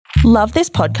Love this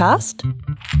podcast?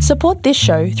 Support this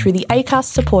show through the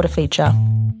Acast supporter feature.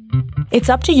 It's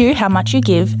up to you how much you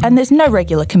give, and there's no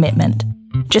regular commitment.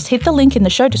 Just hit the link in the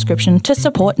show description to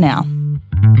support now.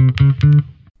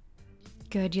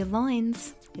 Gird your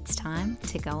loins. It's time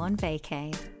to go on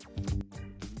vacay.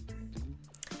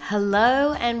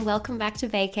 Hello and welcome back to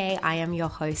Vacay. I am your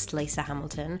host, Lisa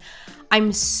Hamilton.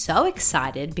 I'm so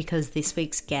excited because this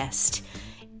week's guest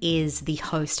is the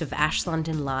host of Ash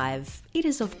London Live. It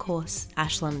is, of course,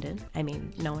 Ash London. I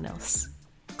mean, no one else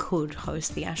could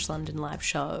host the Ash London Live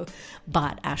show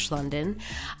but Ash London.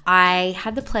 I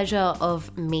had the pleasure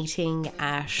of meeting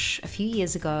Ash a few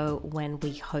years ago when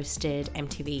we hosted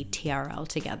MTV TRL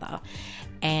together,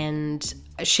 and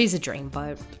she's a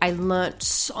dreamboat. I learnt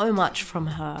so much from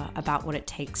her about what it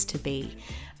takes to be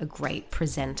a great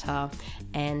presenter,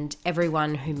 and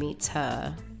everyone who meets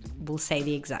her will say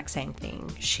the exact same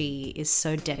thing. She is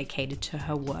so dedicated to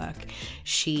her work.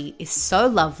 She is so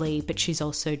lovely, but she's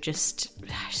also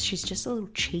she's just a little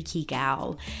cheeky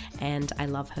gal, and I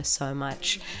love her so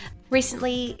much.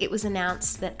 Recently, it was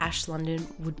announced that Ash London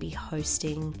would be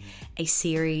hosting a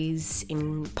series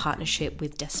in partnership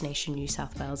with Destination New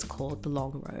South Wales called The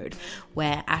Long Road,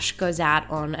 where Ash goes out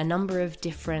on a number of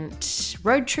different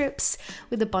road trips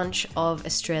with a bunch of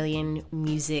Australian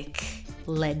music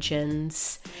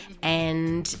legends,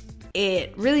 and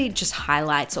it really just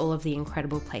highlights all of the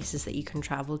incredible places that you can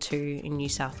travel to in New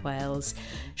South Wales.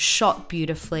 Shot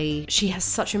beautifully. She has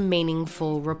such a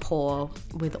meaningful rapport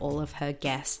with all of her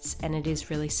guests, and it is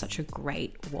really such a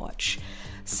great watch.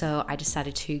 So I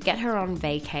decided to get her on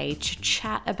vacay to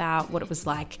chat about what it was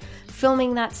like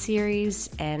filming that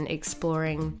series and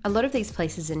exploring a lot of these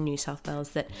places in New South Wales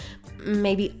that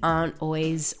maybe aren't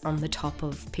always on the top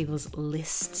of people's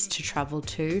lists to travel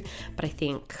to. But I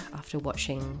think after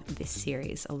watching this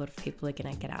series, a lot of people are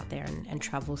going to get out there and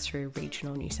travel through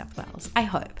regional New South Wales. I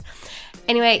hope.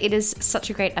 Anyway, it is such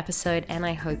a great episode, and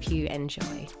I hope you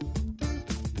enjoy.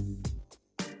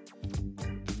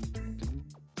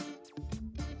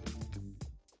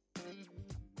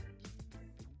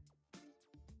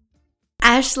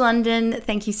 Ash London,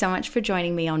 thank you so much for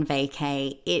joining me on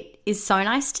vacay. It is so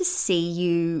nice to see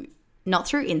you, not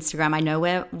through Instagram. I know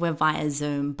we're via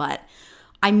Zoom, but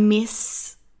I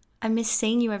miss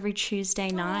seeing you every Tuesday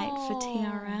night for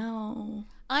TRL.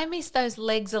 I miss those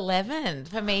legs 11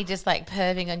 for me, just like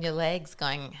perving on your legs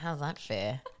going, how's that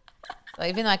fair? So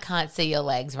even though I can't see your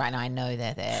legs right now, I know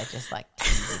they're there, just like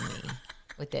teasing me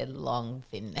with their long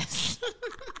thinness.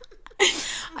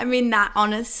 I mean, that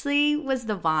honestly was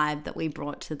the vibe that we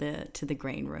brought to the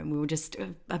green room. We were just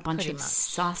a bunch of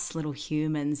sus little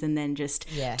humans, and then just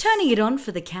turning it on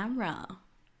for the camera.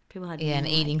 People had and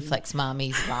eating Flex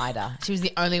Mami's rider. She was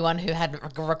the only one who had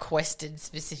requested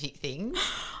specific things.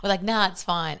 We're like, nah, it's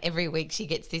fine. Every week she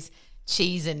gets this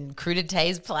cheese and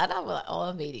crudités platter. We're like, oh,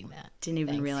 I'm eating that. Didn't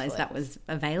even realize that was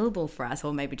available for us,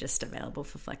 or maybe just available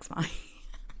for Flex Mami.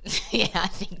 Yeah, I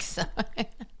think so.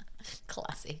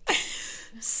 Classic.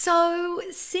 So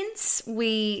since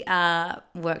we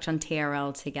worked on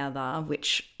TRL together,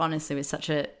 which honestly was such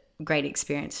a great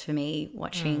experience for me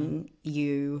watching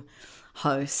you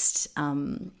host,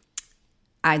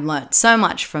 I learnt so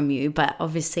much from you, but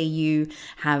obviously you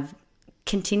have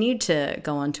continued to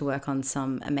go on to work on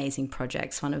some amazing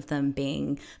projects, one of them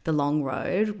being The Long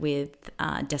Road with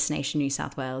Destination New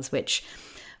South Wales, which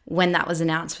when that was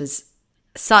announced was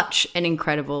such an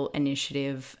incredible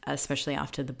initiative, especially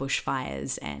after the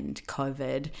bushfires and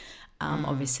COVID,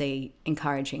 obviously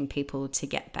encouraging people to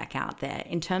get back out there.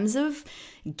 In terms of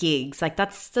gigs, like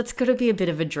that's got to be a bit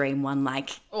of a dream one,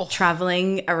 like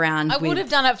traveling around. I would have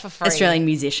done it for free. Australian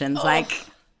musicians, like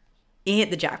you hit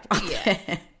the jackpot.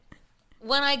 Yeah.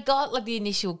 When I got like the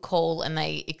initial call and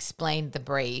they explained the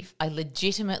brief, I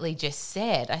legitimately just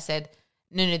said,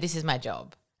 no, this is my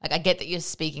job. Like, I get that you're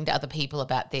speaking to other people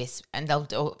about this and they'll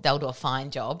do a fine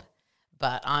job,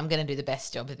 but I'm going to do the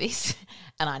best job of this,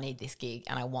 and I need this gig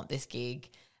and I want this gig,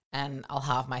 and I'll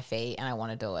halve my fee and I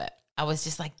want to do it. I was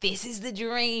just like, this is the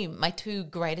dream. My two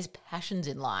greatest passions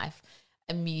in life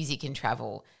are music and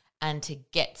travel, and to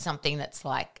get something that's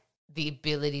like the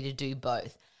ability to do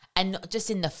both. And not just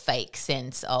in the fake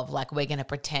sense of like, we're going to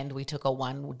pretend we took a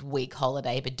 1 week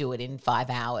holiday but do it in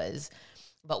 5 hours.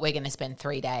 But we're going to spend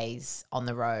 3 days on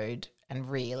the road and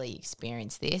really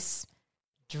experience this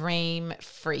dream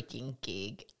freaking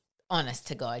gig. Honest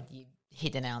to God, you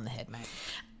hit the nail on the head, mate.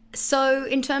 So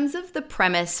in terms of the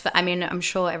premise, I'm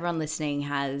sure everyone listening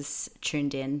has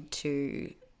tuned in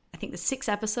to, I think, the 6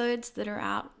 episodes that are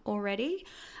out already.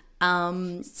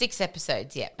 6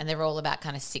 episodes, yeah, and they're all about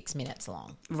kind of 6 minutes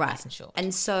long. Right. Nice and short.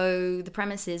 And so the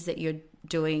premise is that you're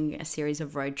doing a series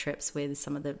of road trips with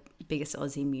some of the biggest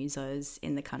Aussie musos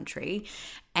in the country.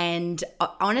 And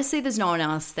honestly, there's no one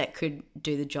else that could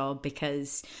do the job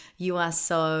because you are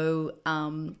so,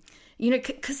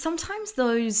 because sometimes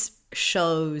those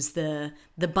shows, the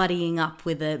buddying up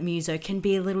with a muso can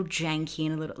be a little janky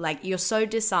and a little, like, you're so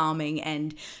disarming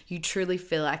and you truly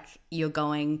feel like you're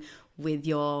going with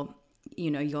your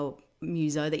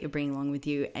muso that you're bringing along with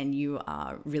you and you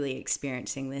are really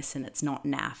experiencing this and it's not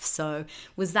naff. So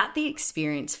was that the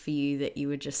experience for you that you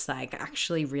were just like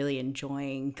actually really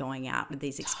enjoying going out with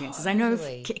these experiences? Totally. I know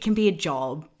it can be a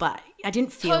job, but I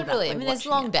didn't feel that way. I mean, there's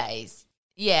long days.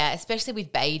 Yeah, especially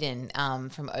with Baden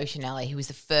from Ocean Alley, who was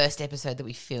the first episode that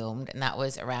we filmed, and that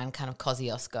was around kind of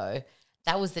Kosciuszko.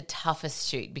 That was the toughest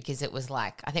shoot because it was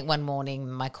like, I think one morning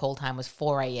my call time was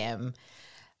 4 a.m.,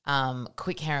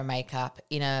 quick hair and makeup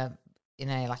in a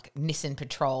like Nissan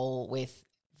Patrol with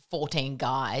 14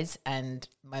 guys and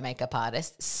my makeup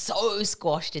artist, so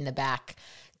squashed in the back,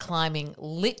 climbing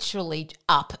literally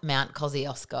up Mount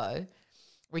Kosciuszko.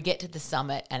 We get to the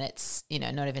summit and it's,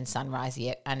 not even sunrise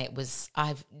yet. And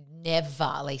I've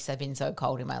never, Lisa, been so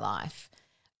cold in my life.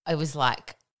 It was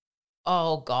like,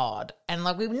 oh God. And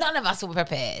like none of us were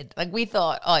prepared. Like we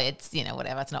thought, oh, it's,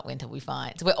 whatever, it's not winter, we're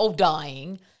fine. So we're all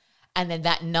dying. And then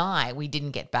that night we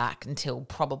didn't get back until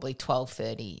probably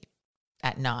 12:30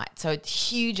 at night. So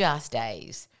it's huge ass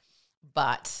days.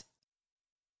 But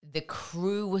the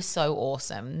crew was so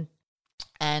awesome.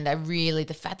 And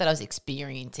the fact that I was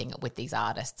experiencing it with these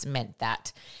artists meant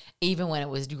that even when it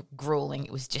was grueling,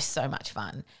 it was just so much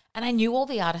fun. And I knew all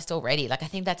the artists already. Like, I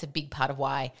think that's a big part of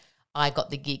why I got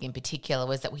the gig in particular,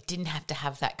 was that we didn't have to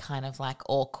have that kind of like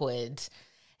awkward,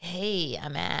 hey,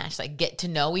 I'm Ash, like get to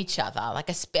know each other. Like,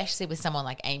 especially with someone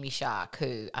like Amy Shark,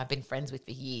 who I've been friends with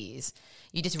for years.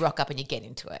 You just rock up and you get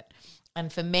into it.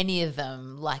 And for many of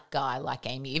them, like Guy, like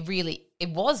Amy, it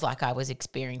was like I was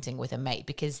experiencing with a mate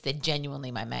because they're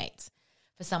genuinely my mates.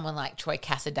 For someone like Troy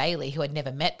Cassadaly, who I'd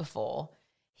never met before,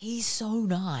 he's so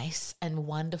nice and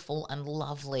wonderful and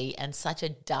lovely and such a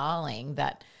darling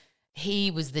that he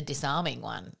was the disarming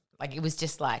one. Like, it was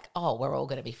just like, oh, we're all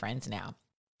going to be friends now.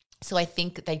 So I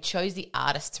think they chose the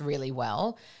artists really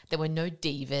well. There were no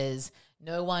divas.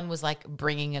 No one was like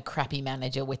bringing a crappy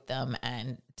manager with them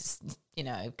and,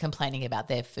 complaining about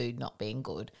their food not being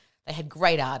good. They had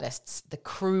great artists. The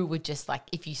crew were just like,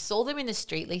 if you saw them in the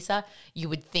street, Lisa, you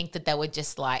would think that they were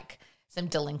just like some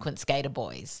delinquent skater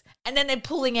boys. And then they're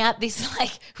pulling out this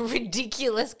like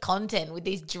ridiculous content with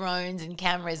these drones and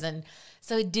cameras. And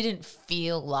so it didn't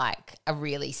feel like a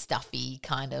really stuffy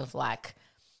kind of like,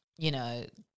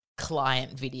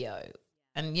 client video.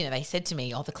 And, they said to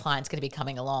me, oh, the client's going to be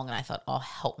coming along. And I thought, oh,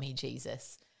 help me,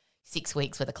 Jesus. 6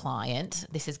 weeks with a client.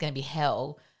 This is going to be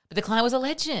hell. But the client was a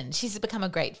legend. She's become a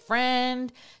great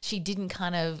friend. She didn't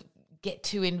kind of get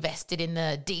too invested in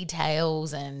the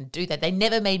details and do that. They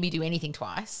never made me do anything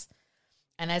twice.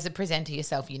 And as a presenter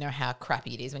yourself, you know how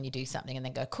crappy it is when you do something and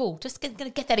then go, cool, just going to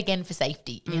get that again for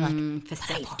safety. And you're like, for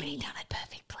safety. I've already done it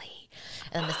perfectly.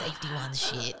 And then the safety one's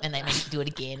shit. And they make you do it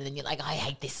again. And then you're like, I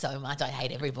hate this so much. I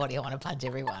hate everybody. I want to punch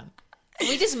everyone.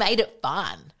 We just made it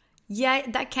fun. Yeah,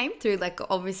 that came through. Like,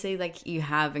 obviously, like, you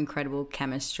have incredible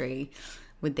chemistry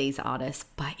with these artists.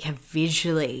 But yeah,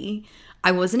 visually,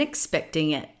 I wasn't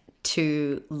expecting it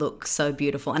to look so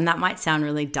beautiful. And that might sound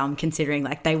really dumb considering,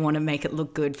 like, they want to make it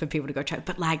look good for people to go try.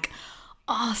 But, like,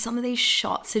 some of these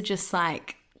shots are just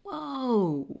like,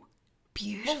 whoa.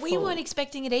 Beautiful. Well, we weren't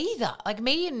expecting it either. Like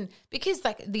because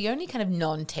like the only kind of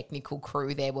non-technical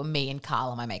crew there were me and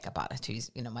Carla, my makeup artist,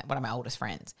 who's, one of my oldest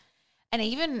friends. And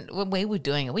even when we were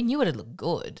doing it, we knew it looked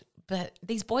good. But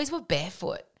these boys were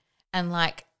barefoot and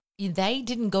like they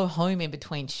didn't go home in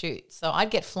between shoots. So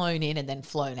I'd get flown in and then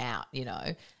flown out,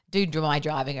 do my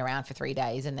driving around for 3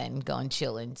 days and then go and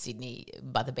chill in Sydney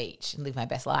by the beach and live my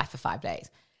best life for 5 days.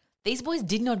 These boys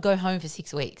did not go home for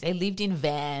 6 weeks. They lived in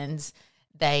vans.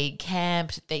 They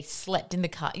camped, they slept in the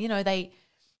car,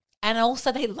 and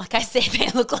also they, like I said, they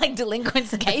look like delinquent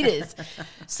skaters.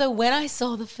 So when I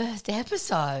saw the first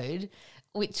episode,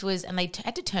 which was, and they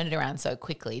had to turn it around so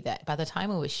quickly that by the time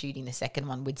we were shooting the second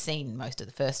one, we'd seen most of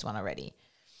the first one already.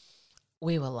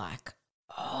 We were like,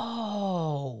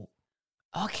 oh,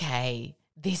 okay,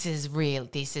 this is real.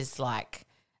 This is like,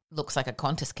 looks like a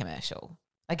Qantas commercial.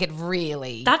 Like it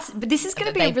really. But this is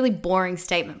going to be a really boring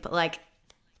statement, but like,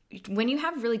 when you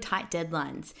have really tight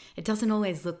deadlines, it doesn't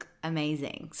always look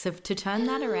amazing. So to turn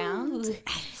that around,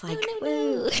 it's like,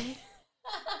 woo.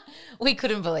 We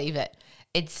couldn't believe it.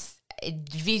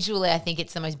 Visually, I think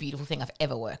it's the most beautiful thing I've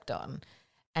ever worked on.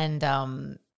 And,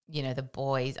 the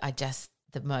boys,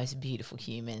 the most beautiful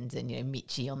humans, and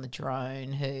Mitchie on the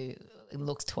drone who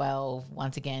looks 12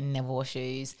 once again, never wore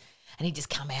shoes, and he just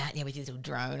come out with his little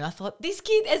drone. And I thought, this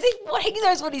kid, as if he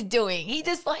knows what he's doing. He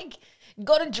just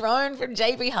got a drone from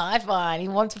JB Hi-Fi and he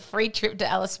wants a free trip to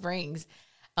Alice Springs,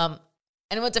 and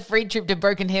he wants a free trip to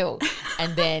Broken Hill.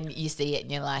 And then you see it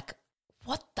and you're like,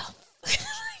 what the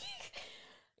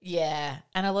yeah.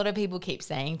 And a lot of people keep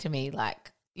saying to me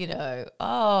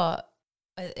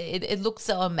it looks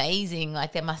so amazing.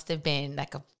 Like there must have been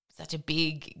such a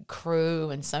big crew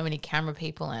and so many camera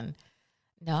people. And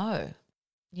no,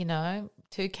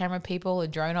 2 camera people, a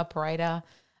drone operator,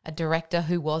 a director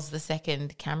who was the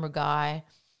second camera guy,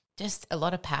 just a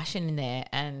lot of passion in there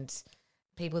and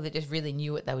people that just really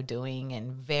knew what they were doing,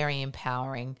 and very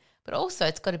empowering. But also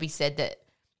it's got to be said that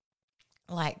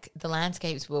the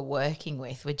landscapes we're working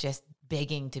with were just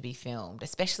begging to be filmed,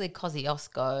 especially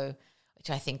Kosciuszko, which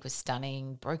I think was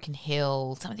stunning, Broken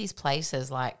Hill, some of these places,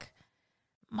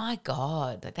 my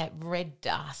God, that red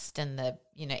dust and the,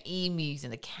 emus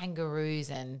and the kangaroos.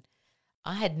 And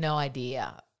I had no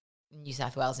idea New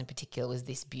South Wales in particular was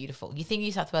this beautiful. You think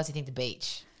New South Wales, you think the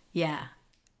beach. Yeah.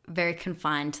 Very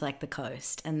confined to the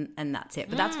coast and that's it.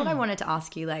 But that's what I wanted to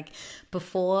ask you,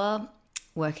 before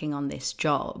working on this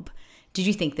job, did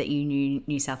you think that you knew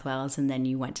New South Wales and then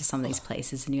you went to some of these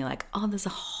places and you're like, oh, there's a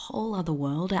whole other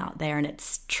world out there and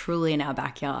it's truly in our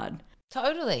backyard?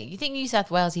 Totally. You think New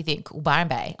South Wales, you think Byron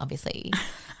Bay, obviously,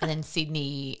 and then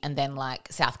Sydney, and then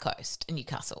South Coast and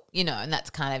Newcastle, and that's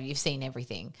kind of, you've seen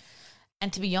everything.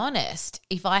 And to be honest,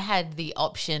 if I had the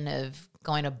option of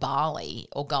going to Bali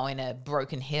or going to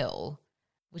Broken Hill,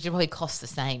 which would probably cost the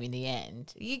same in the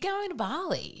end, you're going to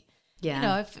Bali.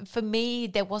 Yeah. For me,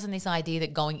 there wasn't this idea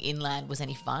that going inland was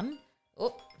any fun.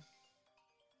 Oh,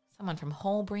 someone from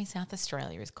Horbury, South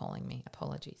Australia is calling me.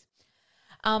 Apologies.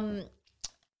 There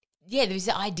was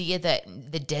the idea that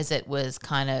the desert was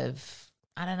kind of,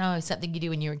 I don't know, something you do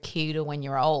when you're a kid or when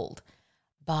you're old.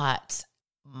 But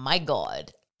my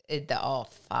God,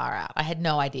 far out. I had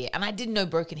no idea. And I didn't know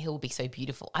Broken Hill would be so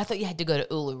beautiful. I thought you had to go to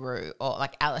Uluru or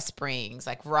Alice Springs,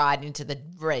 right into the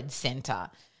red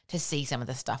centre to see some of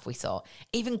the stuff we saw.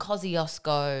 Even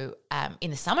Kosciuszko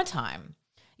in the summertime,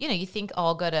 you think, oh,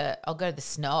 I'll go to the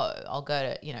snow. I'll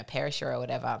go to, Perisher or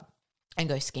whatever and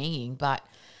go skiing. But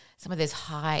some of those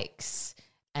hikes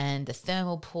and the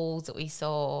thermal pools that we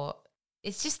saw,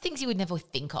 it's just things you would never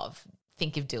think of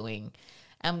doing.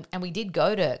 And we did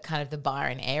go to kind of the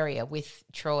Byron area with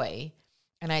Troy.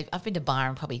 And I've been to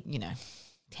Byron probably,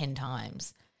 10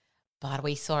 times. But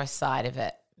we saw a side of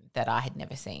it that I had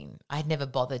never seen. I had never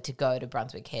bothered to go to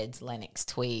Brunswick Heads, Lennox,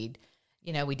 Tweed.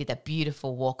 We did that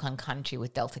beautiful walk on country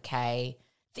with Delta K,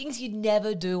 things you'd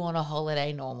never do on a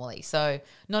holiday normally. So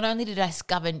not only did I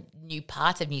discover new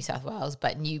parts of New South Wales,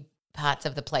 but new parts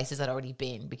of the places I'd already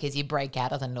been, because you break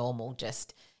out of the normal,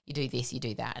 just you do this, you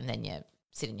do that, and then you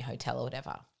sit in your hotel or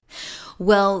whatever.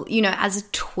 Well, as a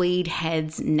Tweed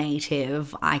Heads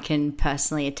native, I can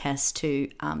personally attest to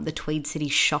the Tweed City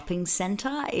Shopping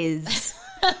Centre is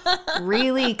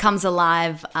really comes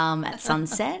alive at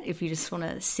sunset if you just want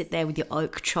to sit there with your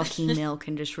oak chalky milk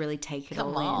and just really take it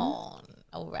Come all on.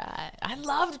 All right. I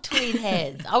loved Tweed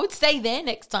Heads. I would stay there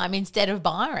next time instead of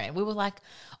Byron. We were like,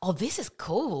 oh, this is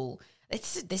cool.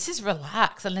 This is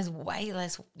relaxed and there's way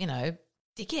less,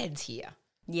 dickheads here.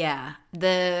 Yeah.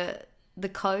 The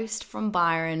coast from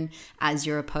Byron, as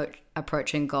you're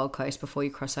approaching Gold Coast before you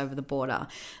cross over the border,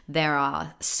 there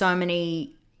are so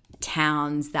many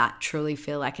towns that truly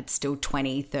feel like it's still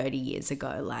 20, 30 years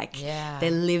ago. They're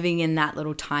living in that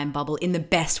little time bubble in the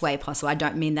best way possible. I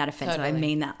don't mean that offensive. Totally. I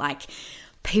mean that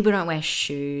people don't wear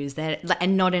shoes.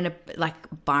 And not in a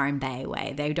Byron Bay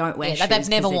way. They don't wear shoes. They've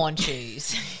never worn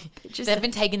shoes. They've been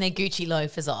taking their Gucci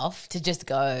loafers off to just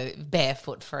go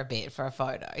barefoot for a bit for a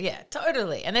photo. Yeah,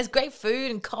 totally. And there's great food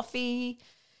and coffee.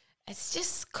 It's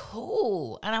just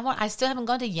cool. And I still haven't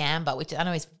gone to Yamba, which I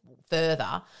know is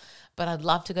further, but I'd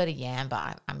love to go to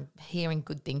Yamba. I'm hearing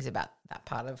good things about that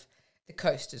part of the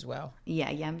coast as well.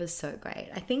 Yeah, Yamba's so great.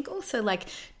 I think also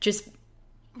just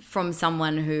from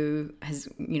someone who has,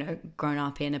 grown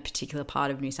up in a particular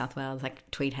part of New South Wales,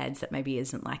 Tweed Heads, that maybe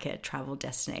isn't a travel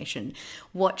destination,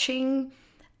 watching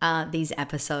these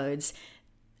episodes,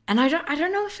 and I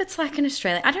don't know if it's in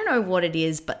Australia, I don't know what it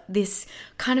is, but this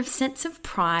kind of sense of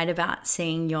pride about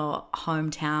seeing your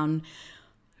hometown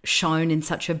shown in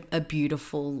such a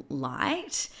beautiful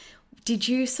light. Did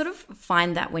you sort of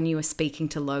find that when you were speaking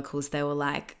to locals, they were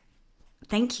like,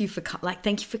 thank you for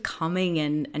coming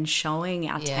and showing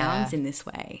our towns in this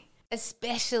way?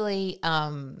 Especially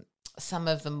some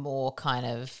of the more kind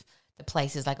of the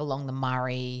places along the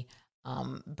Murray,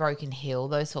 Broken Hill,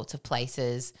 those sorts of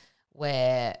places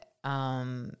where,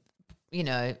 you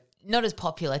know, not as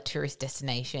popular tourist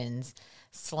destinations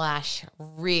 /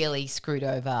 really screwed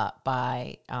over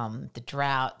by the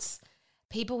droughts.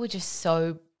 People were just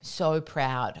so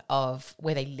proud of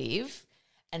where they live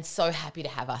and so happy to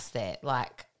have us there.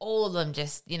 Like all of them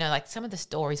just, you know, like some of the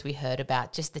stories we heard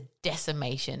about just the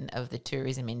decimation of the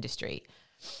tourism industry.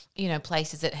 You know,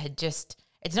 places that had just,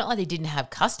 it's not like they didn't have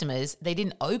customers. They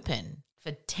didn't open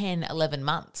for 10, 11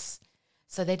 months.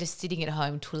 So they're just sitting at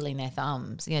home twiddling their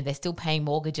thumbs. You know, they're still paying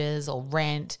mortgages or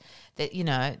rent. That, you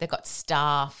know, they've got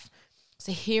staff.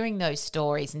 So hearing those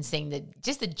stories and seeing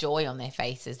the joy on their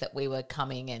faces that we were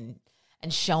coming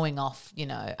and showing off, you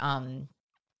know,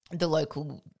 the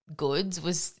local goods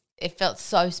it felt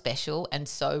so special and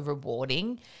so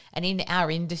rewarding. And in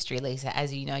our industry, Lisa,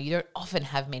 as you know, you don't often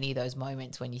have many of those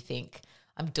moments when you think,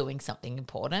 I'm doing something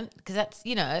important, because that's,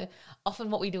 you know, often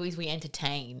what we do is we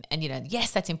entertain and, you know, yes,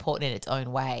 that's important in its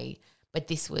own way, but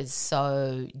this was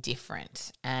so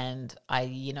different. And I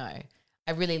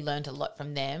really learned a lot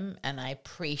from them, and I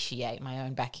appreciate my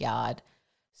own backyard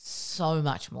so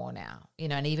much more now, you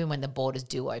know, and even when the borders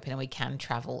do open and we can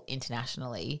travel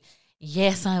internationally,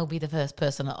 yes, I will be the first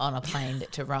person on a plane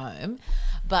to roam,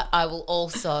 but I will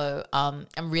also, I'm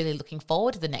really looking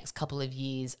forward to the next couple of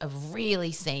years of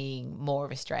really seeing more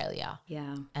of Australia.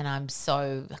 Yeah. And I'm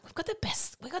so, like, we've got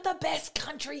the best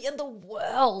country in the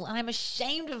world. And I'm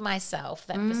ashamed of myself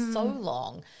that for so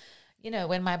long, you know,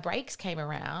 when my breaks came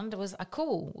around, it was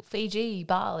cool, Fiji,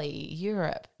 Bali,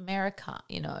 Europe, America,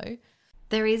 you know.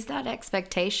 There is that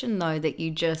expectation though that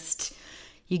you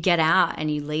get out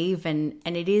and you leave and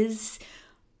it is,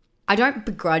 I don't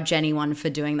begrudge anyone for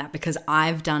doing that because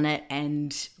I've done it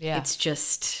and it's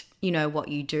just, you know, what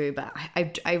you do. But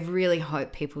I really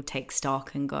hope people take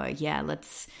stock and go, yeah,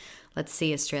 let's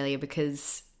see Australia,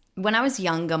 because when I was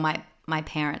younger, my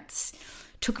parents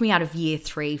took me out of year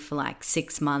 3 for like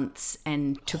 6 months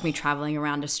and took me traveling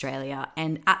around Australia.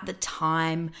 And at the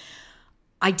time,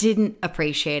 I didn't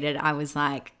appreciate it. I was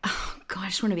like, oh God, I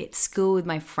just want to be at school with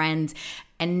my friends.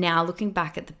 And now looking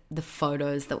back at the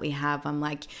photos that we have, I'm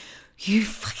like, you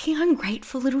fucking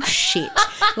ungrateful little shit.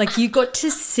 Like, you got to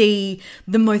see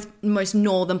the most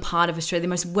northern part of Australia, the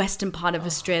most western part of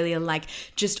Australia, like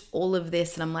just all of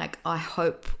this. And I'm like, I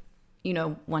hope, you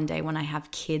know, one day when I have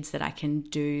kids that I can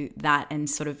do that and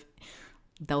sort of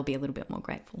they'll be a little bit more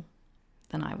grateful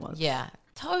than I was. Yeah,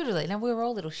 totally. Now, we were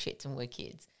all little shits when we were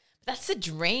kids. That's the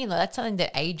dream. That's something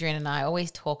that Adrian and I always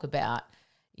talk about,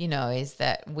 you know, is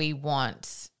that we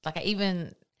want, like,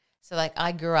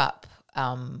 I grew up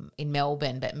in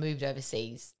Melbourne but moved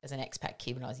overseas as an expat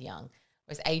kid when I was young,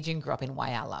 whereas Adrian grew up in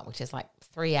Whyalla, which is like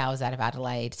 3 hours out of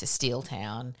Adelaide. It's a steel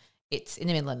town. It's in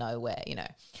the middle of nowhere, you know.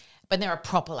 But they're a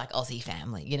proper, like, Aussie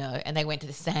family, you know, and they went to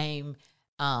the same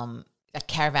a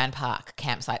caravan park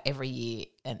campsite every year.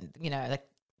 And, you know, like,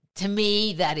 to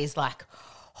me, that is like,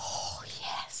 oh,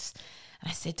 yes. And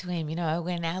I said to him, you know,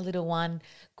 when our little one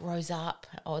grows up,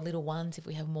 or little ones, if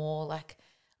we have more, like,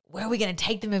 where are we going to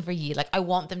take them every year? Like, I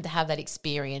want them to have that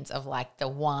experience of, like, the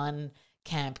one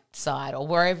campsite or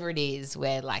wherever it is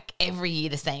where, like, every year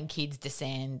the same kids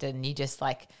descend and you just,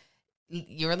 like,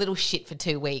 you're a little shit for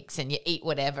 2 weeks and you eat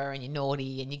whatever and you're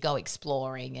naughty and you go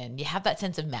exploring and you have that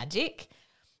sense of magic.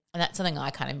 And that's something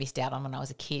I kind of missed out on when I was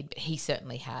a kid, but he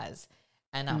certainly has.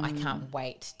 And I can't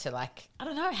wait to, like, I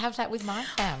don't know, have that with my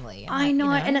family. And, I know,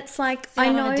 like, you know, and it's like,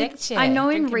 I know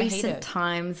in recent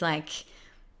times, like,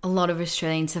 a lot of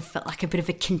Australians have felt like a bit of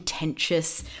a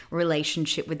contentious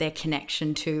relationship with their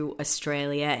connection to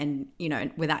Australia, and, you know,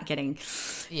 without getting,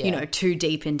 you know, too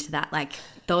deep into that, like,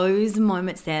 those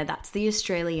moments there, that's the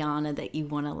Australiana that you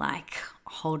want to, like,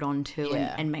 hold on to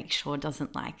and make sure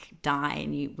doesn't, like, die,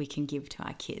 and we can give to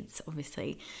our kids,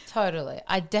 obviously. Totally.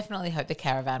 I definitely hope the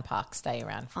caravan parks stay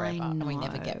around forever and we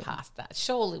never get past that.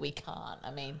 Surely we can't.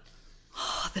 I mean,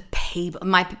 the people.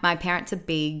 My parents are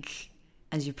big,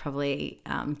 as you probably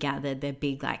gathered, they're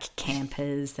big, like,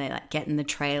 campers. They, like, get in the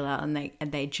trailer and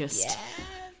they just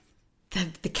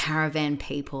the caravan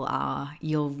people are,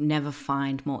 you'll never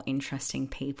find more interesting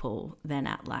people than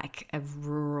at, like, a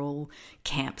rural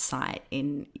campsite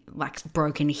in, like,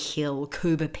 Broken Hill,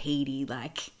 Coober Pedy.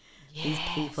 Like, these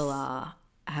people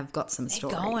have got some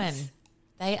stories. They're going.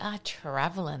 They are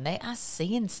traveling. They are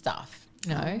seeing stuff.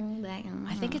 You know,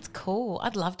 I think it's cool.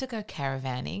 I'd love to go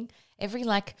caravanning. Every,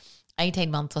 like,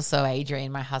 18 months or so,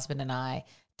 Adrian, my husband, and I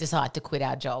decide to quit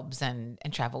our jobs and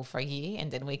travel for a year,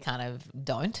 and then we kind of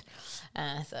don't.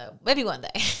 So maybe one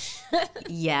day.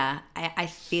 Yeah, I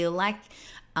feel like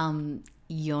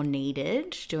you're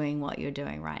needed doing what you're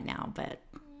doing right now, but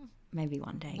maybe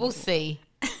one day. We'll see.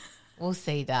 We'll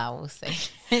see, though. We'll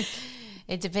see.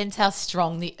 It depends how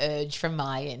strong the urge from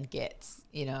my end gets,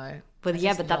 you know. But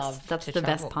that's the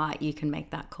best part. You can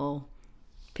make that call.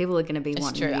 People are going to be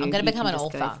wanting true. you. I'm going to become an just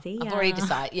author. go, I've already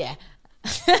decided, yeah.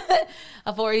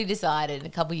 I've already decided in a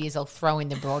couple of years I'll throw in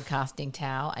the broadcasting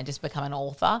towel and just become an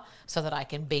author so that I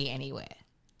can be anywhere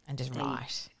and just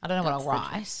write. I don't know what I'll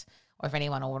write or if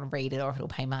anyone will want to read it or if it'll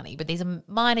pay money. But these are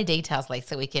minor details,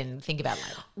 Lisa, we can think about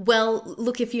later. Well,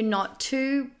 look, if you're not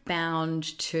too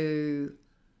bound to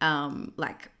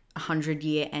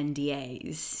 100-year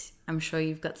NDAs, I'm sure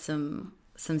you've got some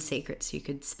secrets you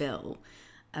could spill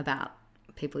about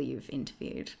people you've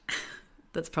interviewed.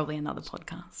 That's probably another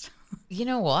podcast. You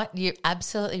know what? You're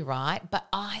absolutely right. But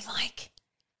I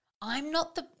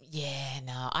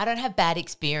don't have bad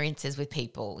experiences with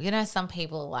people. You know, some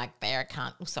people are like, they're a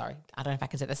cunt. Oh, sorry, I don't know if I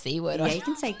can say the C word. Yeah, you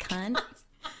can say cunt.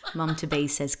 Mum-to-be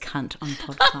says cunt on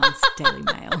podcast, Daily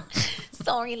Mail.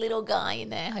 Sorry, little guy in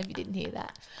there. Hope you didn't hear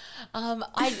that.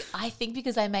 I think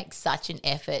because I make such an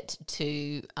effort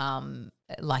to,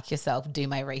 like yourself, do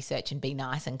my research and be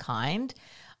nice and kind,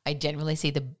 I generally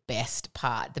see the best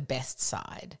part, the best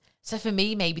side. So for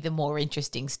me, maybe the more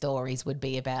interesting stories would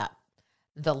be about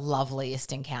the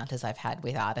loveliest encounters I've had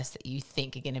with artists that you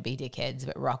think are going to be dickheads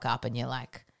but rock up and you're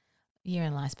like, you're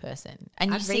a nice person.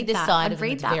 And you see the side of them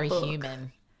that's very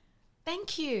human.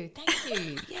 Thank you.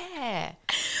 Yeah.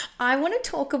 I want to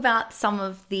talk about some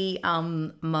of the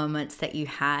moments that you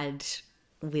had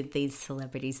with these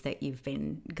celebrities that you've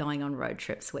been going on road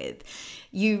trips with.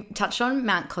 You touched on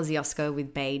Mount Kosciuszko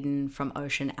with Baden from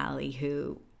Ocean Alley,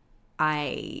 who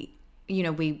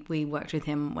we worked with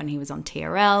him when he was on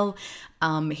TRL.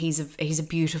 He's a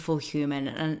beautiful human.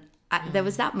 And there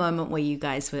was that moment where you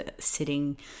guys were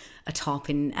sitting atop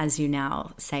in, as you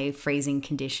now say, freezing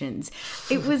conditions.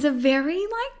 It was a very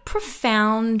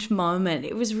profound moment.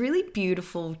 It was really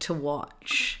beautiful to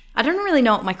watch. I don't really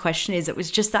know what my question is. It was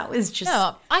just no,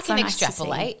 I can so nice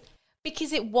extrapolate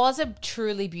because it was a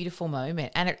truly beautiful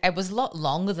moment and it was a lot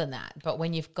longer than that. But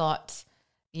when you've got,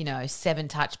 7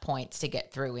 touch points to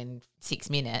get through in 6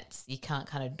 minutes, you can't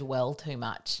kind of dwell too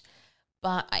much.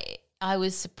 But I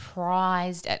was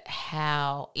surprised at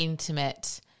how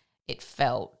intimate it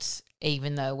felt,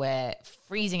 even though we're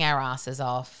freezing our asses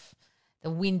off. The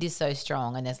wind is so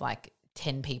strong and there's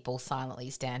 10 people silently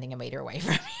standing a meter away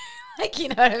from you. You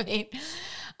know what I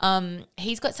mean?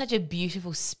 He's got such a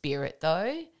beautiful spirit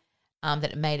though,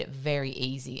 that it made it very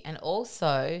easy. And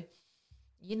also,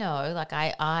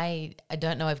 I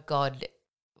don't know if God,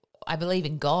 I believe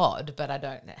in God, but I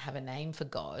don't have a name for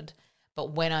God.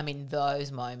 But when I'm in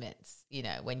those moments,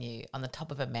 when you're on the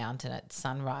top of a mountain at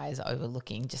sunrise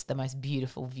overlooking just the most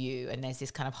beautiful view and there's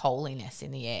this kind of holiness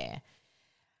in the air,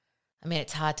 I mean,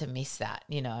 it's hard to miss that,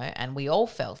 and we all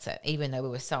felt it, even though we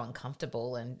were so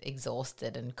uncomfortable and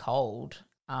exhausted and cold.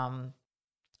 I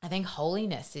think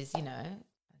holiness is,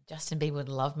 Justin Bieber would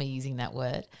love me using that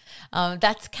word.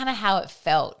 That's kind of how it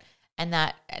felt. And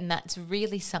that's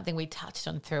really something we touched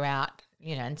on throughout,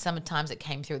 and sometimes it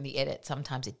came through in the edit,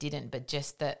 sometimes it didn't, but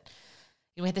just that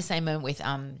we had the same moment with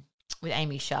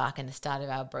Amy Shark in the start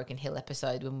of our Broken Hill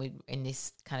episode when we in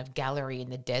this kind of gallery in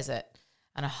the desert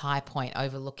on a high point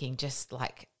overlooking just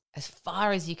as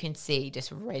far as you can see,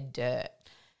 just red dirt.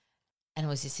 And it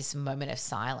was just this moment of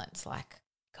silence, God,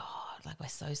 we're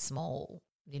so small,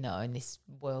 and this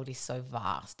world is so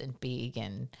vast and big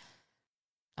and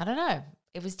I don't know.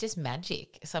 It was just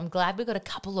magic. So I'm glad we got a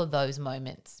couple of those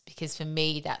moments because for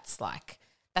me, that's why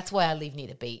I live near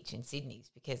the beach in Sydney,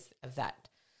 because of that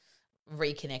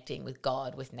reconnecting with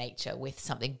God, with nature, with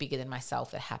something bigger than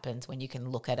myself that happens when you can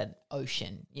look at an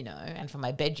ocean, and from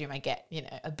my bedroom I get,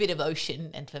 a bit of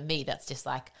ocean. And for me, that's just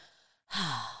so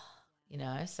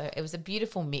it was a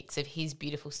beautiful mix of his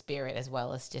beautiful spirit as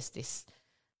well as just this,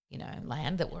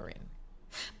 land that we're in.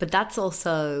 But that's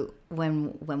also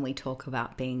when we talk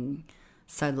about being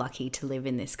so lucky to live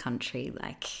in this country,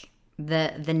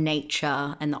 the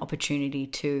nature and the opportunity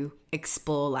to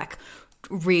explore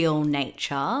real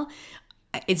nature,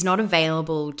 it's not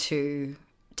available to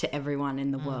everyone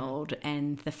in the world.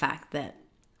 And the fact that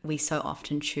we so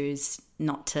often choose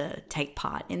not to take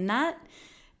part in that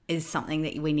is something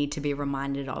that we need to be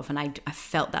reminded of. And I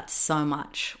felt that so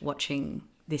much watching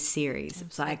this series.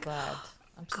 It's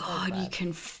God,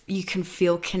 you can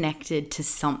feel connected to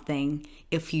something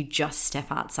if you just step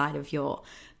outside of your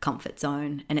comfort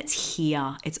zone, and it's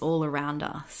here, it's all around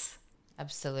us.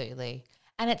 Absolutely.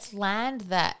 And it's land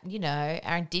that,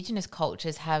 our Indigenous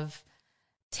cultures have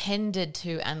tended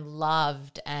to and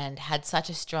loved and had such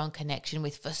a strong connection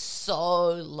with for so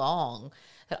long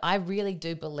But I really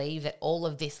do believe that all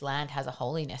of this land has a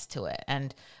holiness to it.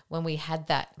 And when we had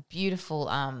that beautiful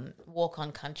walk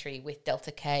on country with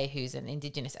Delta K, who's an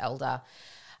Indigenous elder,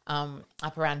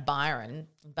 up around Byron,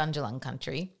 Bundjalung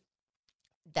country,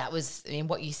 that was, I mean,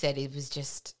 what you said, it was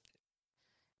just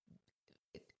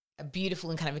a beautiful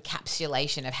and kind of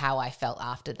encapsulation of how I felt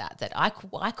after that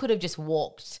I could have just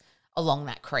walked along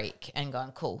that creek and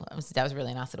gone, cool, that was a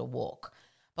really nice little walk.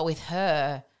 But with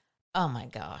her, oh my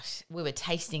gosh, we were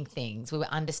tasting things. We were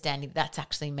understanding that's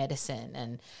actually medicine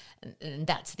and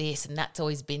that's this and that's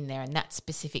always been there and that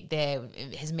specific there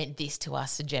has meant this to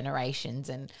us for generations,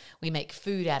 and we make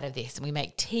food out of this and we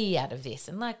make tea out of this,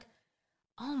 and like,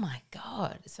 oh my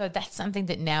God. So that's something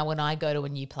that now when I go to a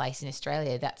new place in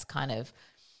Australia, that's kind of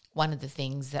one of the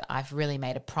things that I've really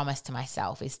made a promise to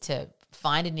myself, is to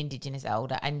find an Indigenous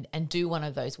elder and do one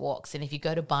of those walks. And if you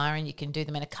go to Byron, you can do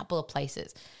them in a couple of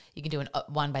places. You can do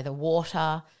one by the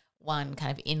water, one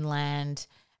kind of inland,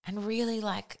 and really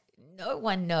like no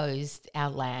one knows our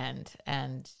land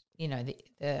and, you know,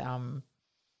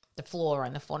 the flora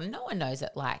and the fauna. No one knows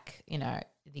it like, you know,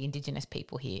 the Indigenous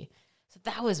people here. So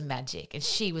that was magic.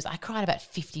 And I cried about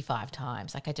 55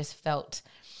 times. Like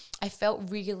I felt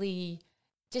really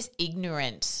just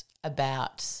ignorant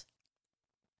about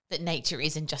that nature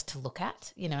isn't just to look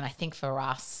at, you know. And I think for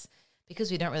us,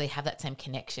 because we don't really have that same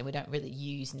connection, we don't really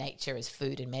use nature as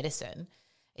food and medicine,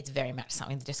 it's very much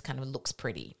something that just kind of looks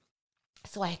pretty.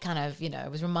 So I kind of, you know,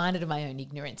 was reminded of my own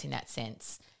ignorance in that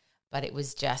sense. But it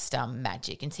was just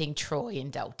magic. And seeing Troy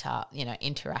and Delta, you know,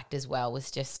 interact as well was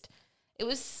just, it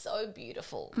was so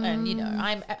beautiful. And, you know,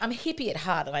 I'm a hippie at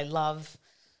heart, and I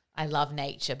love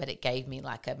nature, but it gave me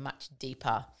like a much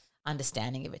deeper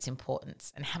understanding of its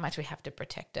importance and how much we have to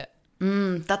protect it.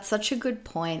 That's such a good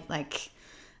point. Like,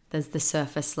 there's the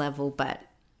surface level, but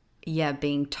yeah,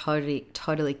 being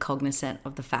totally cognizant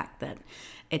of the fact that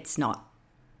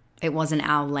it wasn't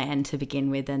our land to begin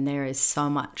with, and there is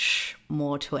so much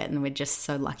more to it, and we're just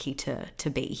so lucky to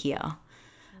be here.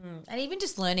 And even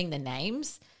just learning the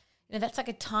names, you know, that's like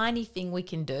a tiny thing we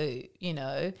can do, you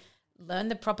know, learn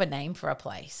the proper name for a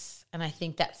place. And I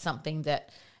think that's something that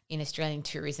in Australian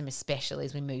tourism, especially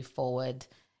as we move forward,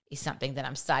 is something that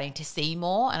I'm starting to see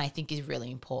more, and I think is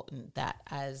really important that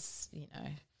as, you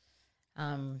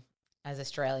know, as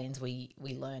Australians, we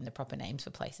learn the proper names for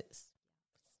places.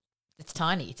 It's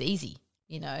tiny, it's easy,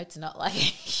 you know, it's not like a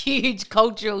huge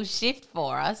cultural shift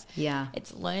for us. Yeah.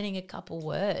 It's learning a couple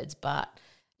words, but,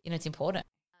 you know, it's important.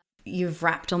 You've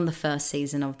wrapped on the first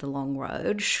season of The Long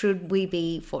Road. Should we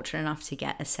be fortunate enough to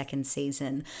get a second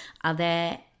season, are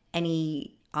there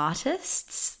any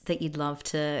artists that you'd love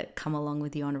to come along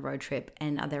with you on a road trip,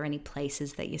 and are there any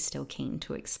places that you're still keen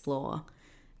to explore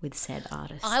with said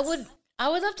artists? I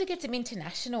would love to get some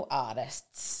international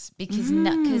artists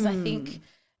because I think,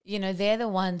 you know, they're the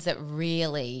ones that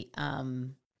really,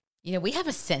 you know, we have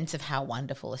a sense of how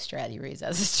wonderful Australia is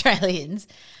as Australians,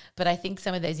 but I think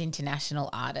some of those international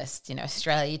artists, you know,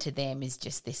 Australia to them is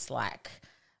just this like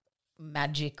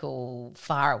magical,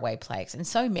 faraway place. And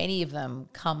so many of them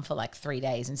come for like 3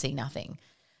 days and see nothing.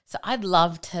 So I'd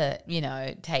love to, you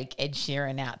know, take Ed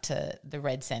Sheeran out to the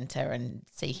Red Centre and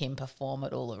see him perform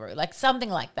at Uluru. Like something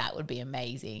like that would be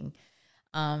amazing.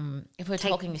 If we're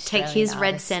talking Australian take his artists.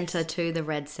 Red Centre to the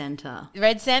Red Centre.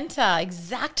 Red Centre,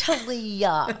 exactly.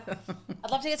 I'd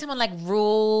love to get someone like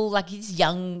rural, like these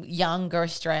younger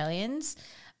Australians.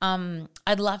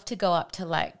 I'd love to go up to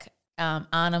like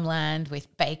Arnhem Land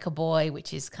with Baker Boy,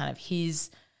 which is kind of his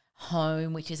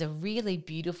home, which is a really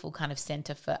beautiful kind of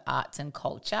centre for arts and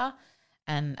culture.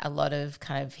 And a lot of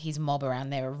kind of his mob around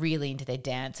there are really into their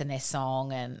dance and their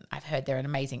song. And I've heard they're an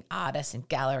amazing artist and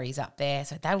galleries up there.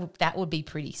 So that would be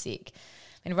pretty sick.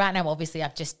 And right now, obviously,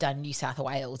 I've just done New South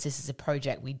Wales. This is a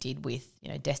project we did with, you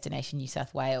know, Destination New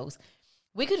South Wales.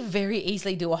 We could very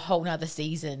easily do a whole nother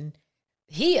season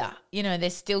here. You know,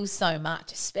 there's still so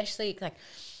much, especially like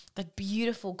the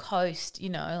beautiful coast, you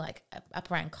know, like up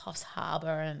around Coffs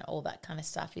Harbour and all that kind of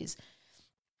stuff is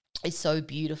so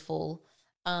beautiful.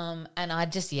 And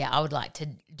I would like to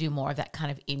do more of that kind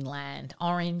of inland,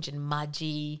 Orange and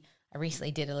Mudgee. I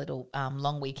recently did a little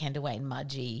long weekend away in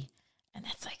Mudgee, and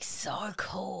that's like so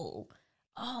cool.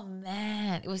 Oh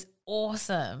man, it was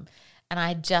awesome. And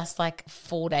I just like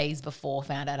 4 days before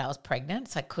found out I was pregnant,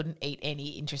 so I couldn't eat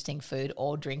any interesting food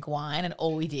or drink wine, and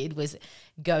all we did was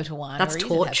go to wineries. That's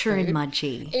torture in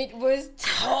Mudgee. It was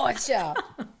torture.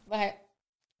 Like,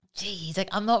 geez, like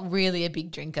I'm not really a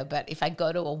big drinker, but if I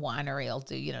go to a winery, I'll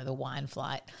do, you know, the wine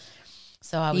flight.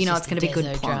 So I was, you know, it's going to be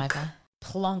good plonk.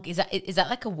 Plonk, is that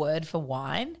like a word for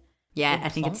wine? Yeah, Good I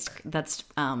think plonk? that's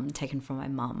taken from my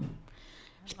mum.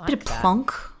 I Bit of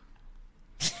plonk.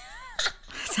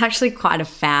 It's actually quite a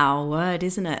foul word,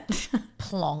 isn't it?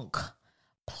 Plonk.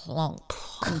 Plonk.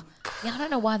 Yeah, I don't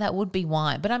know why that would be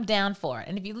wine, but I'm down for it.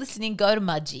 And if you're listening, go to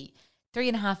Mudgee.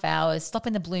 3.5 hours, stop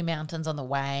in the Blue Mountains on the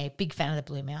way. Big fan of the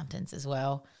Blue Mountains as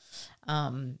well.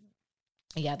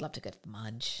 Yeah, I'd love to go to the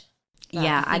Mudge. But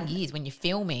Yeah, the thing is, when you're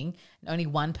filming, only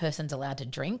one person's allowed to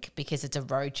drink because it's a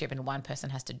road trip and one person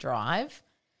has to drive.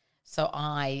 So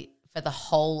I, for the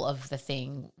whole of the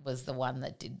thing, was the one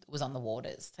that was on the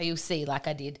waters. So you'll see, like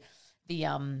I did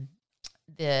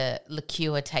the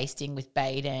liqueur tasting with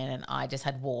Baden, and I just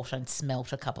had water and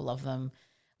smelt a couple of them.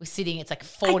 We're sitting, it's like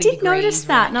 40 degrees. I did notice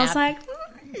that, and I was like,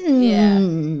 yeah,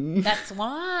 that's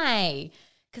why.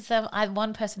 Because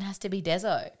one person has to be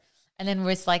Deso. And then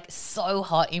we're like so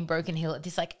hot in Broken Hill at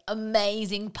this like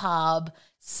amazing pub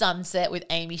sunset with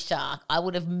Amy Shark. I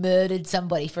would have murdered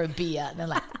somebody for a beer. And they're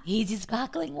like, here's your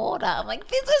sparkling water. I'm like,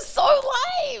 this is so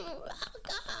lame. Oh,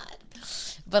 God.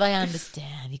 But I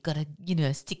understand. You've got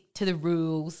to, stick to the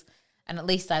rules. And at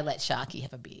least I let Sharky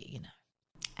have a beer,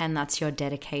 and that's your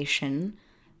dedication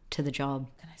to the job.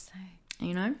 What can I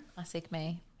say? Classic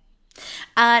me.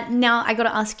 Now I got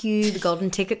to ask you the golden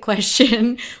ticket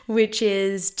question, which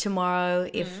is tomorrow,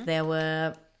 if there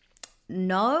were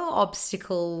no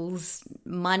obstacles,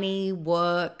 money,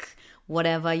 work,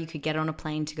 whatever, you could get on a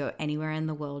plane to go anywhere in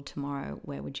the world tomorrow,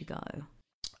 where would you go?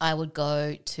 I would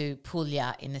go to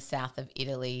Puglia in the south of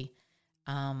Italy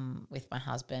with my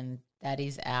husband. That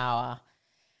is our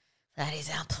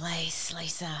place,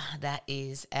 Lisa. That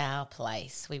is our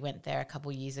place. We went there a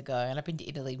couple of years ago, and I've been to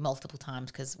Italy multiple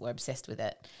times because we're obsessed with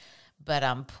it. But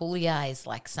Puglia is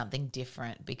like something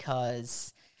different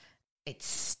because it's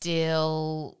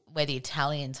still where the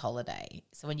Italians holiday.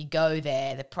 So when you go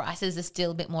there, the prices are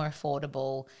still a bit more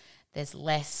affordable. There's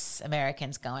less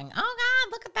Americans going, oh,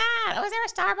 God, look at that. Oh, is there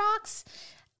a Starbucks?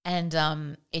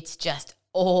 And it's just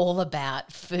all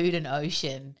about food and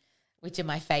ocean, which are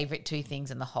my favorite two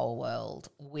things in the whole world.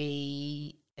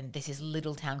 And this is a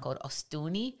little town called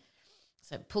Ostuni.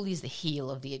 So Puglia is the heel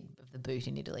of the boot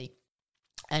in Italy.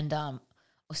 And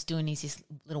Ostuni is this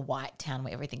little white town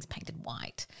where everything's painted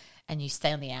white. And you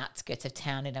stay on the outskirts of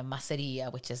town in a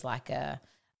masseria, which is like a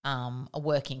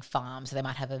working farm. So they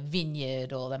might have a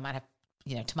vineyard, or they might have,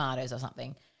 tomatoes or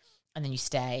something. And then you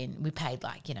stay, and we paid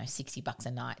like, $60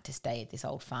 a night to stay at this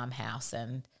old farmhouse.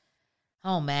 And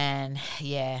oh man,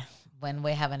 yeah. When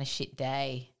we're having a shit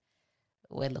day,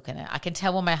 we're looking at. I can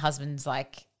tell when my husband's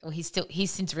like, well, he's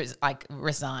since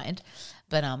resigned,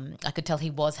 but I could tell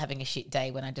he was having a shit day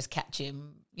when I just catch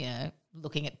him,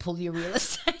 looking at Puglia real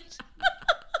estate,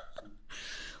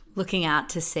 looking out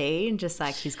to sea, and just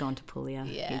like he's gone to Puglia.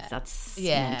 Yeah, that's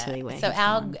mentally where. So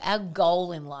he's our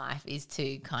goal in life is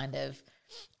to kind of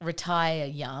retire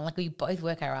young. Like we both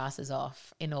work our asses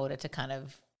off in order to kind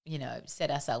of set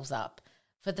ourselves up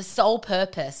for the sole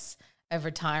purpose of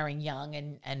retiring young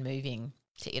and moving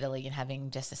to Italy and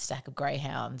having just a stack of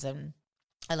greyhounds. And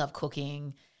I love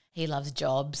cooking. He loves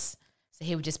jobs. So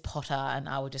he would just potter and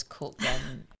I would just cook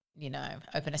and,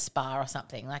 open a spa or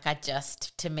something. Like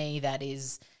to me, that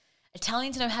is,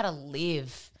 Italians know how to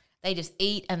live. They just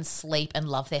eat and sleep and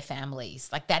love their families.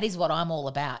 Like that is what I'm all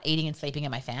about, eating and sleeping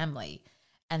in my family.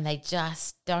 And they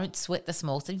just don't sweat the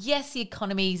small. So yes, the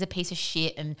economy is a piece of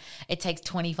shit and it takes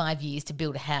 25 years to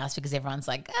build a house because everyone's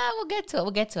like, we'll get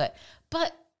to it.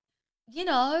 But,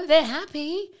 they're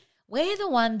happy. We're the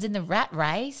ones in the rat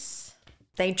race.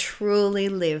 They truly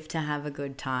live to have a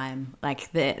good time.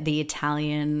 Like the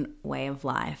Italian way of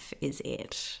life is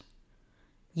it.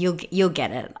 You'll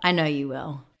get it. I know you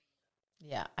will.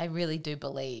 Yeah, I really do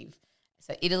believe.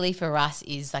 So Italy for us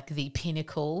is like the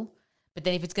pinnacle. But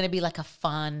then if it's going to be like a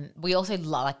fun, we also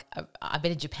like, I've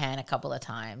been to Japan a couple of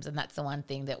times, and that's the one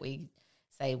thing that we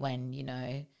say when,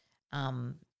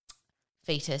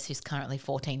 Fetus, who's currently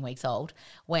 14 weeks old,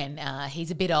 when he's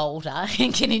a bit older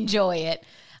and can enjoy it,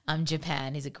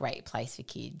 Japan is a great place for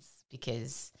kids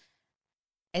because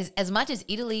as much as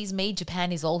Italy's me,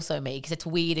 Japan is also me because it's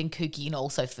weird and kooky and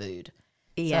also food.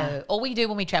 Yeah. So all we do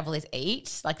when we travel is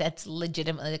eat. Like that's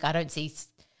legitimately, like I don't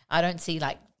see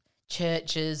like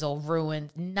churches or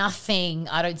ruins, nothing.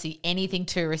 I don't see anything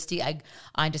touristy.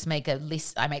 I just make a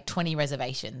list. I make 20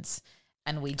 reservations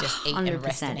and we just eat 100%. And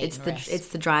rest and eat It's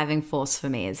the driving force for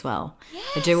me as well. Yes,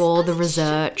 I do all the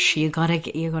research. You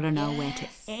gotta know where to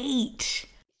eat.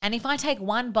 And if I take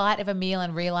one bite of a meal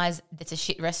and realize it's a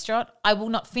shit restaurant, I will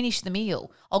not finish the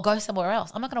meal. I'll go somewhere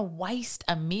else. I'm not going to waste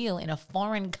a meal in a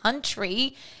foreign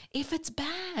country if it's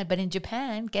bad. But in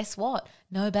Japan, guess what?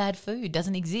 No bad food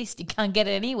doesn't exist. You can't get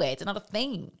it anywhere. It's not a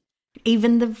thing.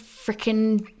 Even the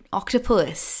freaking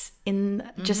octopus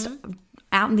just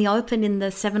out in the open in the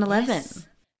 7-Eleven. Yes.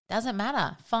 Doesn't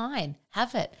matter. Fine.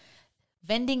 Have it.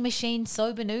 Vending machine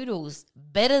soba noodles,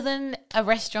 better than a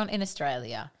restaurant in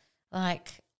Australia.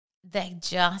 Like, they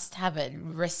just have a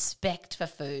respect for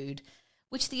food,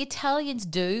 which the Italians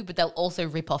do, but they'll also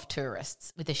rip off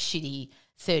tourists with a shitty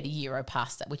 €30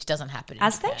 pasta, which doesn't happen in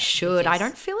As Japan they should. I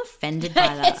don't feel offended by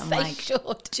that. Yes, I'm they like,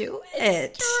 should. do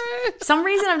it. True. For some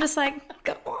reason, I'm just like,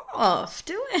 go off,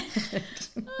 do it.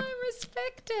 I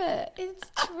respect it. It's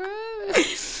true.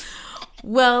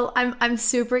 Well, I'm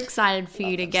super excited for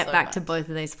you to get so back to both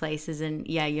of those places, and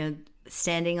yeah, you're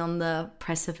standing on the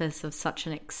precipice of such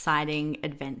an exciting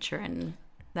adventure, and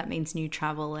that means new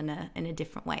travel in a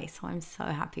different way. So I'm so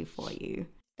happy for you.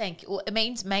 Thank you. Well, it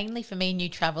means mainly for me new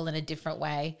travel in a different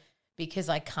way because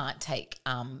I can't take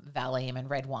Valium and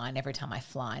red wine every time I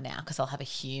fly now because I'll have a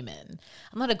human.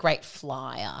 I'm not a great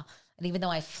flyer, and even though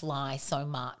I fly so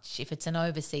much, if it's an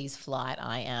overseas flight,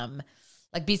 I am.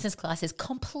 Like, business class is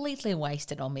completely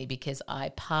wasted on me because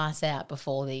I pass out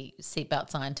before the seatbelt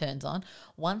sign turns on.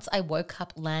 Once I woke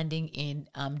up landing in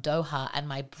Doha and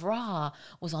my bra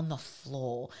was on the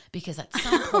floor because at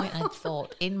some point I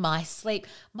thought in my sleep,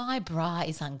 my bra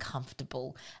is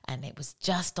uncomfortable, and it was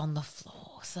just on the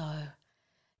floor. So,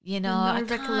 you know, I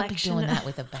can't be doing that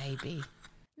with a baby.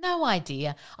 No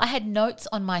idea. I had notes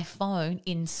on my phone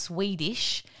in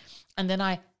Swedish, and then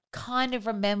I kind of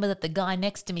remember that the guy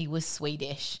next to me was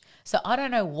Swedish. So I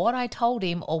don't know what I told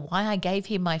him or why I gave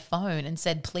him my phone and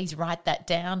said, please write that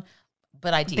down.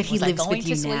 But I did. But he lives with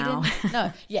you now.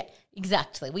 No, yeah,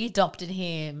 exactly. We adopted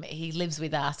him. He lives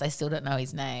with us. I still don't know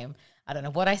his name. I don't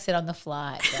know what I said on the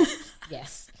flight, but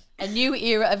yes, a new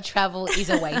era of travel is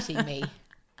awaiting me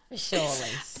for sure,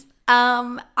 Lise.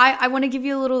 I want to give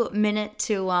you a little minute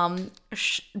to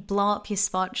blow up your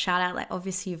spot, shout out. Like,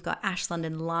 obviously you've got Ash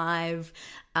London Live.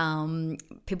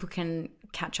 People can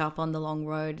catch up on The Long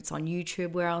Road. It's on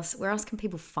YouTube. Where else can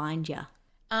people find you?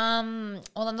 Well,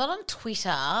 I'm not on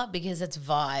Twitter because it's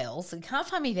vile, so you can't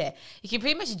find me there. You can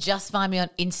pretty much just find me on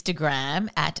Instagram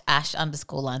at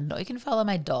 @Ash_London, or you can follow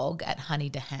my dog at Honey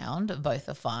the Hound. Both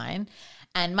are fine.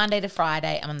 And Monday to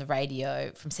Friday, I'm on the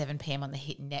radio from 7 p.m. on the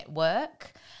Hit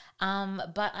Network.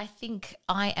 But I think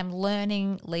I am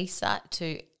learning, Lisa,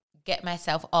 to get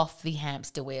myself off the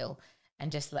hamster wheel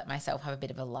and just let myself have a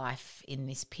bit of a life in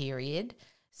this period.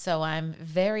 So I'm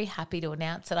very happy to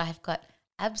announce that I have got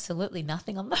absolutely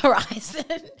nothing on the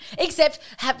horizon except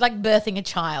birthing a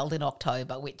child in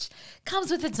October, which comes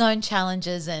with its own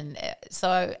challenges. And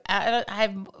so I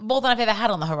have more than I've ever had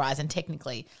on the horizon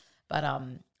technically. But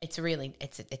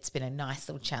it's been a nice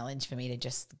little challenge for me to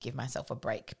just give myself a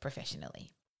break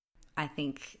professionally. I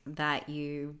think that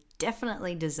you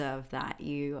definitely deserve that.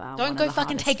 You don't go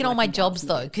fucking taking all my jobs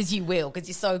though, because you will, because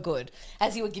you're so good.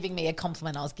 As you were giving me a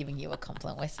compliment, I was giving you a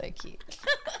compliment. We're so cute.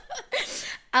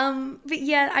 But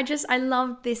yeah, I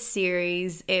loved this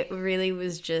series. It really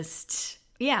was just,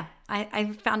 yeah,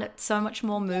 I found it so much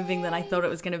more moving than I thought it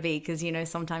was going to be, because, you know,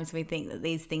 sometimes we think that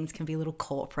these things can be a little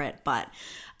corporate, but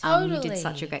you did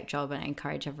such a great job, and I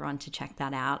encourage everyone to check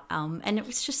that out. And it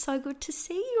was just so good to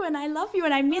see you, and I love you,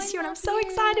 and I miss you, and I'm so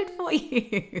excited for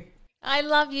you. I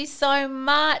love you so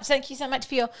much. Thank you so much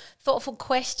for your thoughtful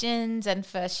questions and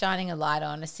for shining a light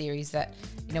on a series that,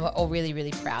 you know, we're all really,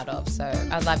 really proud of. So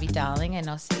I love you, darling, and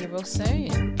I'll see you real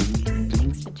soon.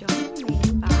 Thanks for joining me.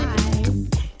 Bye.